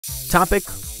Topic: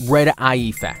 red eye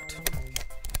effect.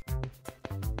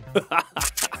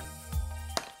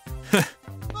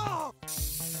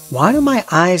 Why do my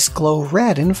eyes glow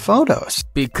red in photos?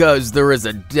 Because there is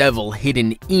a devil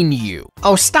hidden in you.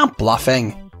 Oh, stop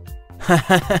bluffing.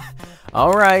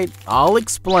 Alright, I'll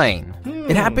explain.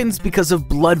 It happens because of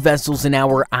blood vessels in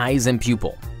our eyes and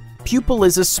pupil. Pupil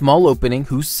is a small opening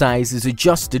whose size is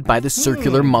adjusted by the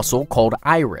circular muscle called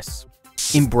iris.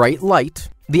 In bright light,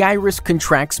 the iris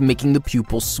contracts, making the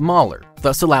pupil smaller,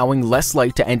 thus allowing less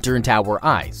light to enter into our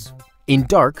eyes. In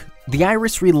dark, the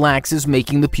iris relaxes,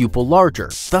 making the pupil larger,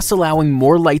 thus allowing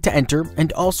more light to enter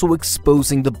and also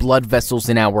exposing the blood vessels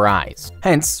in our eyes.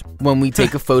 Hence, when we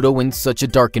take a photo in such a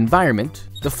dark environment,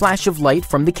 the flash of light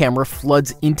from the camera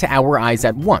floods into our eyes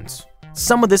at once.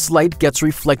 Some of this light gets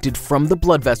reflected from the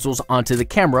blood vessels onto the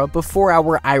camera before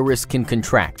our iris can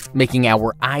contract, making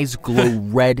our eyes glow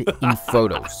red in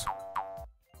photos.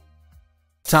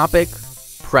 Topic: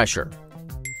 pressure.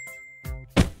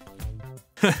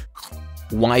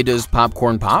 Why does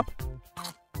popcorn pop?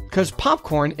 Because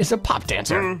popcorn is a pop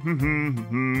dancer.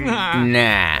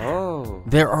 Nah. Oh.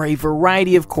 There are a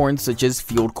variety of corns such as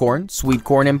field corn, sweet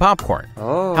corn, and popcorn.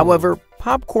 Oh. However,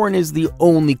 popcorn is the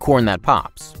only corn that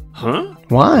pops. Huh?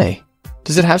 Why?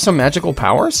 Does it have some magical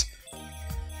powers?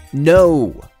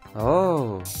 No.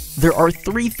 Oh. There are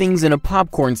 3 things in a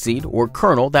popcorn seed or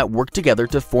kernel that work together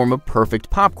to form a perfect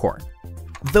popcorn.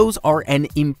 Those are an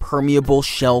impermeable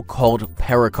shell called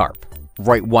pericarp,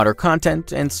 right water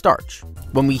content, and starch.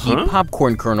 When we heat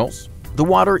popcorn kernels, the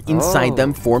water inside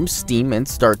them forms steam and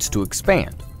starts to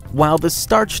expand, while the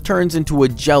starch turns into a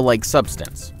gel-like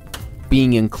substance.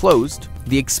 Being enclosed,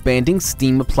 the expanding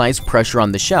steam applies pressure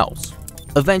on the shells.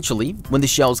 Eventually, when the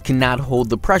shells cannot hold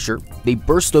the pressure, they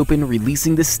burst open,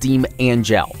 releasing the steam and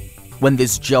gel. When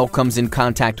this gel comes in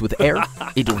contact with air,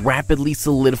 it rapidly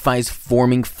solidifies,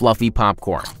 forming fluffy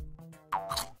popcorn.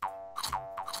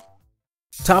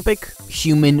 Topic: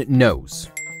 human nose.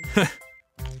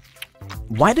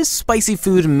 Why does spicy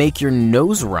food make your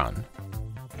nose run?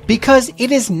 Because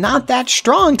it is not that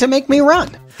strong to make me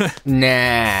run.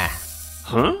 Nah.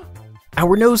 Huh?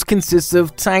 Our nose consists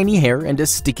of tiny hair and a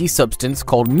sticky substance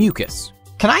called mucus.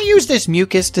 Can I use this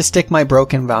mucus to stick my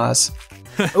broken vase?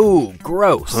 Ooh,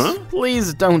 gross.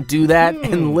 Please don't do that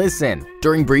and listen.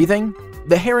 During breathing,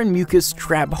 the hair and mucus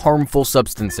trap harmful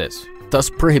substances, thus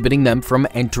prohibiting them from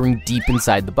entering deep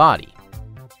inside the body.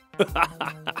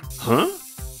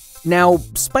 Now,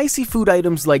 spicy food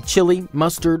items like chili,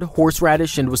 mustard,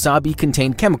 horseradish, and wasabi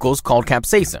contain chemicals called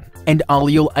capsaicin and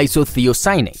allyl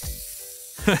isothiocyanate.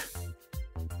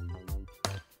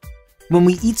 When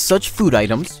we eat such food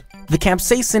items, the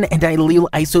capsaicin and allyl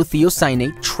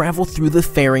isothiocyanate travel through the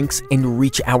pharynx and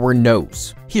reach our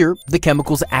nose. Here, the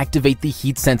chemicals activate the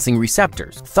heat-sensing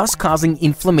receptors, thus causing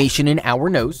inflammation in our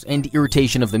nose and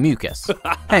irritation of the mucus.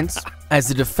 Hence,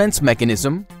 as a defense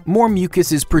mechanism, more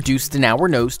mucus is produced in our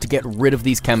nose to get rid of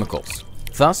these chemicals,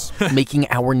 thus making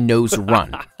our nose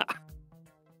run.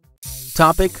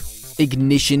 Topic: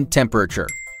 ignition temperature.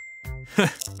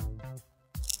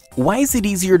 Why is it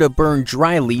easier to burn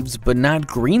dry leaves but not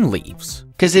green leaves?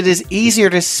 Because it is easier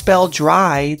to spell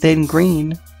dry than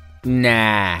green.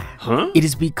 Nah. It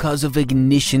is because of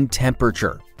ignition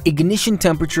temperature. Ignition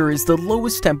temperature is the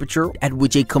lowest temperature at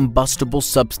which a combustible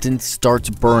substance starts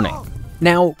burning.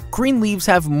 Now, green leaves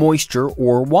have moisture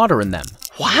or water in them.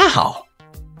 Wow!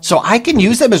 So I can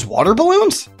use them as water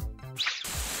balloons?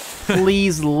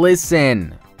 Please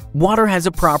listen. Water has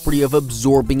a property of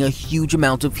absorbing a huge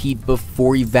amount of heat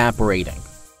before evaporating.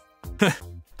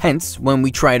 Hence, when we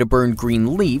try to burn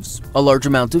green leaves, a large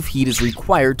amount of heat is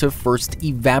required to first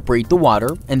evaporate the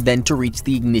water and then to reach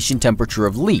the ignition temperature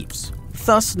of leaves,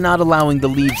 thus not allowing the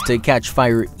leaves to catch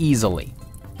fire easily.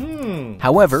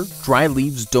 However, dry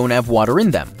leaves don't have water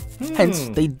in them, hence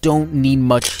they don't need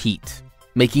much heat,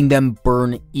 making them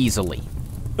burn easily.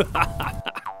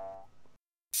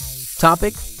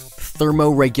 Topic: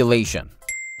 thermoregulation.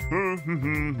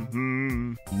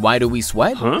 Why do we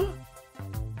sweat?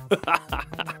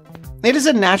 It is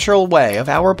a natural way of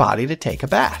our body to take a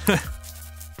bath.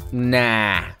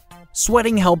 Nah.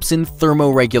 Sweating helps in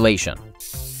thermoregulation.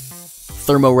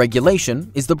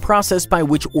 Thermoregulation is the process by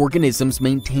which organisms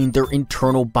maintain their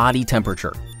internal body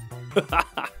temperature.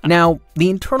 Now, the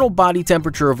internal body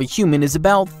temperature of a human is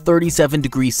about 37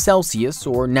 degrees Celsius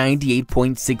or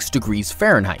 98.6 degrees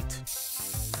Fahrenheit.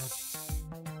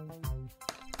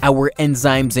 Our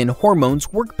enzymes and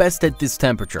hormones work best at this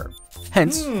temperature.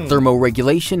 Hence,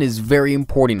 thermoregulation is very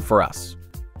important for us.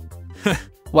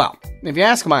 Well, if you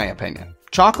ask my opinion,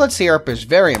 chocolate syrup is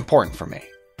very important for me.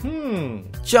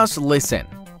 Just listen.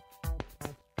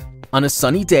 On a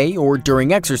sunny day or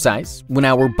during exercise, when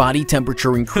our body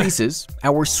temperature increases,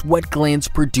 our sweat glands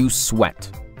produce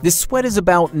sweat. This sweat is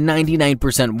about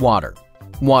 99% water.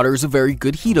 Water is a very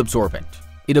good heat absorbent.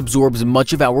 It absorbs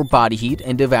much of our body heat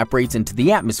and evaporates into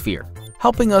the atmosphere,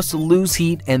 helping us lose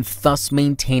heat and thus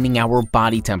maintaining our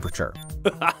body temperature.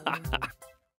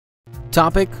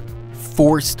 Topic: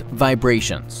 forced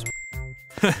vibrations.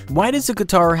 Why does a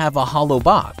guitar have a hollow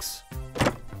box?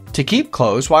 To keep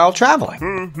closed while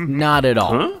traveling. Not at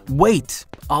all. Huh? Wait,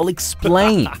 I'll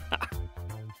explain.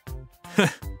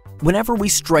 Whenever we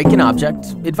strike an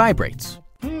object, it vibrates.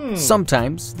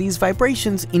 Sometimes these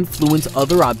vibrations influence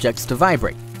other objects to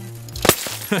vibrate.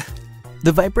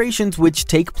 The vibrations which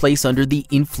take place under the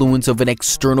influence of an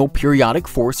external periodic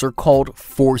force are called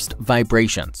forced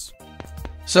vibrations.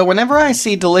 So whenever I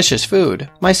see delicious food,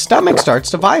 my stomach starts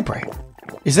to vibrate.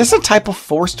 Is this a type of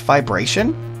forced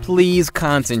vibration? Please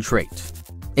concentrate.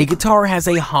 A guitar has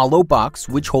a hollow box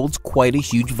which holds quite a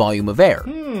huge volume of air.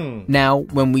 Now,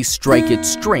 when we strike its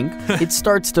string, it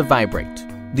starts to vibrate.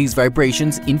 These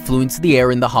vibrations influence the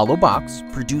air in the hollow box,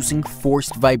 producing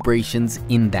forced vibrations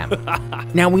in them.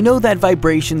 Now, we know that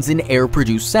vibrations in air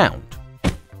produce sound.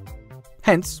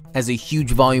 Hence, as a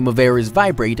huge volume of air is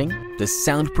vibrating, the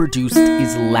sound produced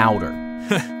is louder.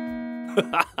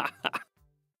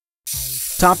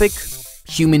 Topic: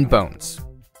 human bones.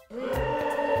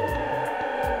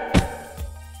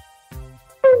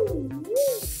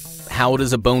 How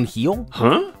does a bone heal?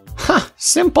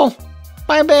 Simple.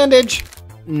 By a bandage.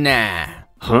 Nah.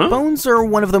 Bones are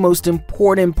one of the most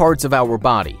important parts of our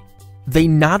body. They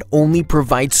not only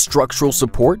provide structural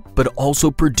support, but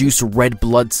also produce red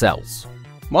blood cells.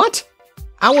 What?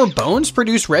 Our bones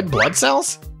produce red blood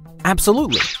cells?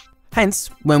 Absolutely. Hence,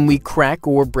 when we crack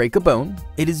or break a bone,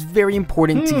 it is very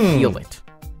important to heal it.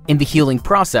 In the healing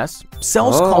process,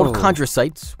 cells called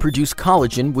chondrocytes produce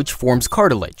collagen, which forms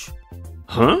cartilage.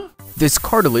 This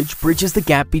cartilage bridges the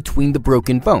gap between the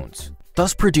broken bones,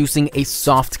 thus producing a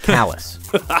soft callus.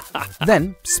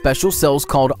 Then, special cells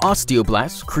called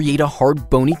osteoblasts create a hard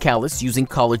bony callus using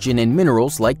collagen and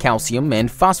minerals like calcium and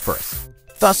phosphorus,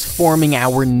 thus forming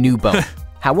our new bone.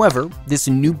 However, this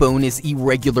new bone is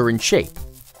irregular in shape.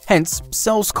 Hence,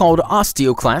 cells called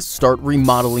osteoclasts start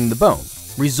remodeling the bone,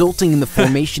 resulting in the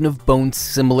formation of bones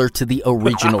similar to the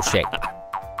original shape.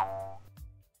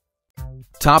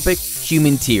 Topic: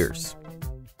 human tears.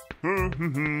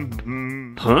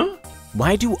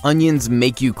 Why do onions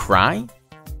make you cry?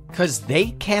 'Cause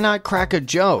they cannot crack a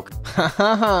joke.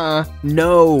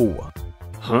 No.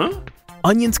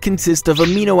 Onions consist of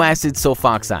amino acid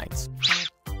sulfoxides.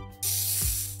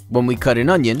 When we cut an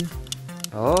onion,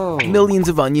 millions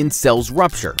of onion cells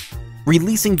rupture,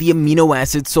 releasing the amino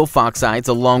acid sulfoxides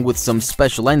along with some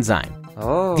special enzyme.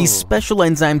 These special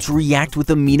enzymes react with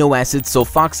amino acid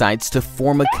sulfoxides to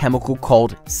form a chemical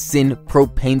called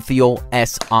syn-propanethiol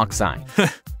S-oxide.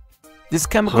 This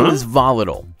chemical is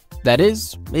volatile. That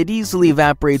is, it easily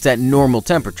evaporates at normal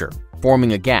temperature,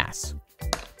 forming a gas.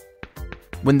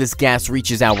 When this gas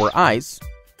reaches our eyes,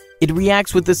 it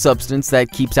reacts with the substance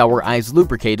that keeps our eyes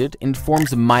lubricated and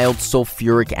forms mild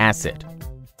sulfuric acid.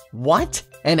 What?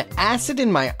 An acid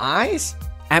in my eyes?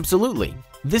 Absolutely.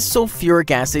 This sulfuric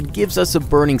acid gives us a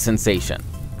burning sensation.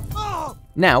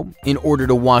 Now, in order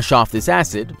to wash off this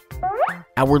acid,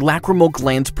 our lacrimal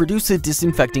glands produce a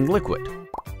disinfecting liquid.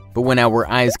 But when our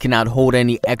eyes cannot hold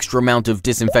any extra amount of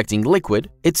disinfecting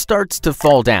liquid, it starts to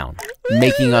fall down,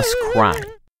 making us cry.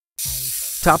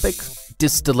 Topic: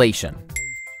 distillation.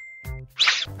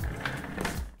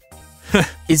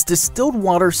 Is distilled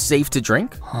water safe to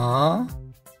drink? How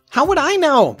would I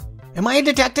know? Am I a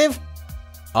detective?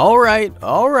 All right,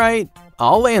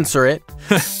 I'll answer it.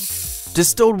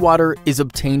 Distilled water is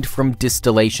obtained from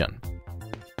distillation.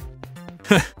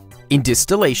 In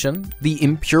distillation, the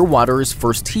impure water is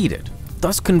first heated,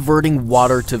 thus converting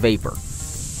water to vapor.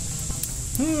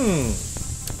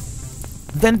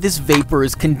 Then this vapor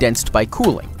is condensed by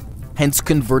cooling, hence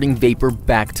converting vapor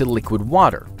back to liquid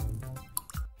water.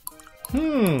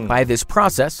 By this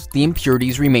process, the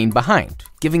impurities remain behind,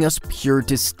 giving us pure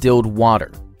distilled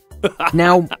water.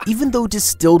 Now, even though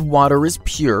distilled water is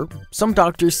pure, some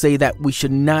doctors say that we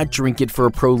should not drink it for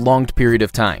a prolonged period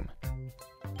of time.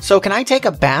 So can I take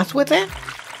a bath with it?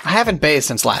 I haven't bathed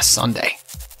since last Sunday.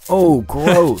 Oh,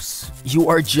 gross. You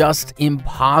are just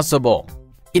impossible.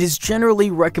 It is generally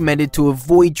recommended to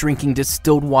avoid drinking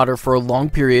distilled water for a long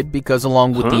period because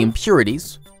along with the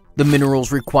impurities, the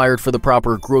minerals required for the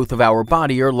proper growth of our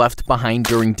body are left behind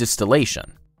during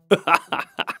distillation.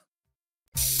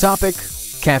 Topic: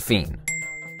 caffeine.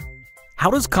 How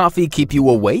does coffee keep you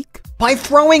awake? By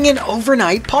throwing an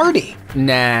overnight party.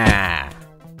 Nah.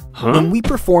 When we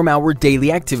perform our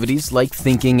daily activities like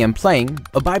thinking and playing,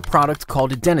 a byproduct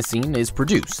called adenosine is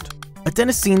produced.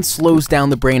 Adenosine slows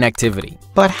down the brain activity.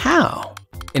 But how?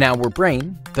 In our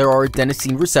brain, there are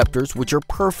adenosine receptors which are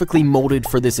perfectly molded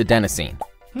for this adenosine.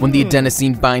 When the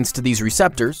adenosine binds to these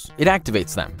receptors, it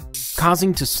activates them,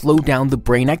 causing to slow down the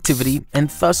brain activity and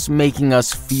thus making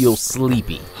us feel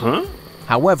sleepy.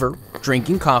 However,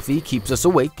 drinking coffee keeps us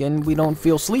awake and we don't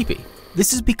feel sleepy.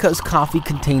 This is because coffee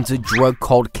contains a drug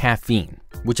called caffeine,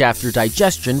 which after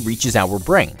digestion reaches our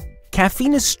brain.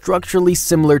 Caffeine is structurally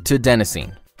similar to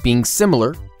adenosine. Being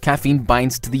similar, caffeine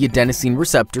binds to the adenosine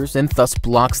receptors and thus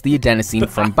blocks the adenosine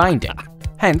from binding.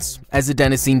 Hence, as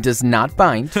adenosine does not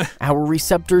bind, our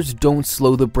receptors don't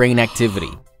slow the brain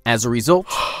activity. As a result,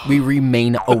 we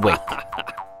remain awake.